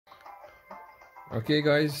Okay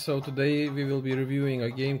guys, so today we will be reviewing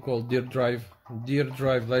a game called Deer Drive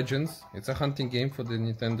Legends. It's a hunting game for the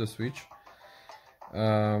Nintendo Switch.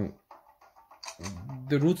 The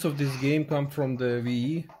roots of this game come from the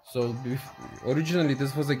Wii. So originally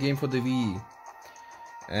this was a game for the Wii,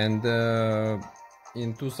 and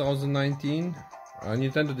in 2019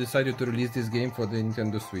 Nintendo decided to release this game for the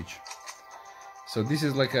Nintendo Switch. So this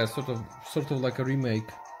is like a sort of like a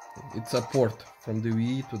remake. It's a port from the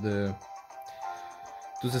Wii to the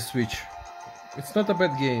Switch. It's not a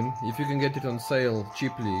bad game if you can get it on sale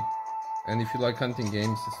cheaply, and if you like hunting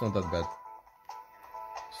games, it's not that bad.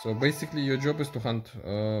 So basically your job is to hunt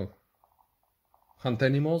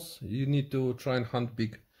animals. You need to try and hunt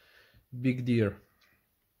big deer.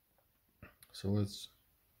 So let's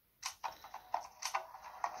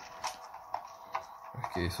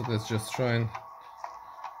just try and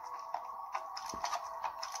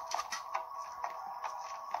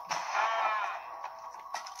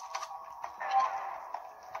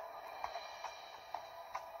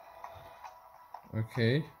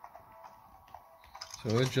okay, so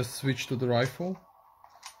let's just switch to the rifle.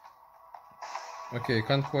 Okay,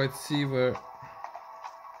 can't quite see where.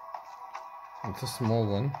 It's a small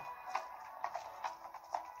one.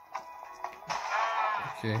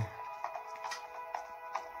 Okay.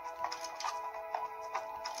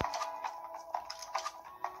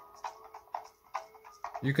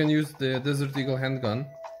 You can use the Desert Eagle handgun,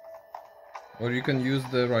 or you can use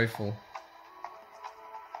the rifle.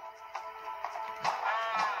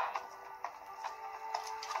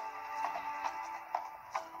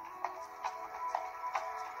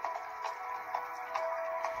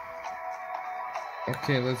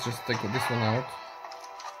 Okay, let's just take this one out.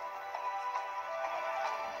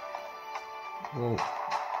 Whoa.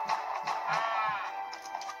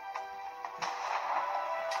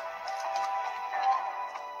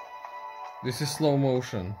 This is slow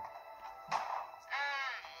motion.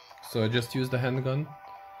 So I just use the handgun.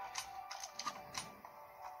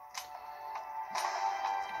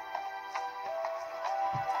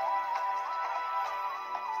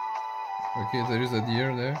 Okay, there is a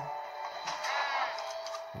deer there.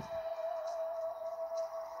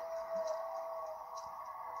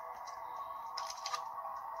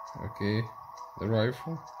 Okay, the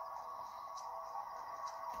rifle.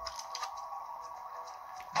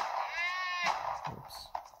 Oops.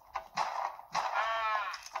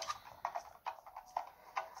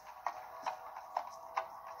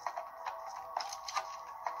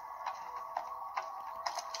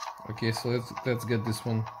 Okay, so let's get this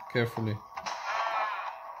one carefully.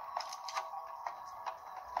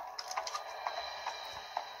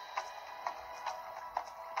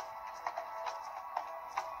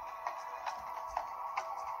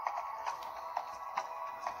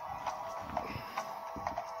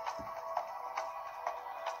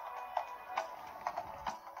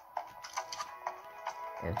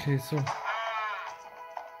 Okay, so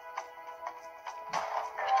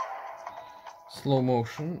slow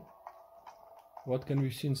motion. What can we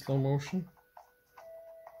see in slow motion?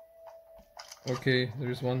 Okay, there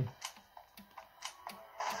is one.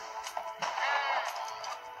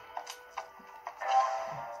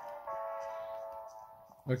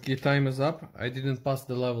 Okay, time is up. I didn't pass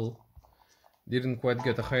the level. Didn't quite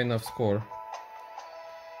get a high enough score.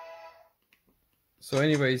 So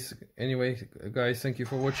anyway guys, thank you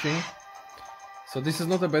for watching. So this is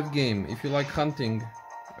not a bad game if you like hunting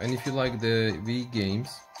and if you like the Wii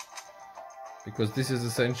games, because this is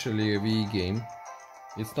essentially a Wii game.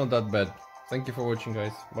 It's not that bad. Thank you for watching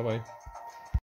guys. Bye bye.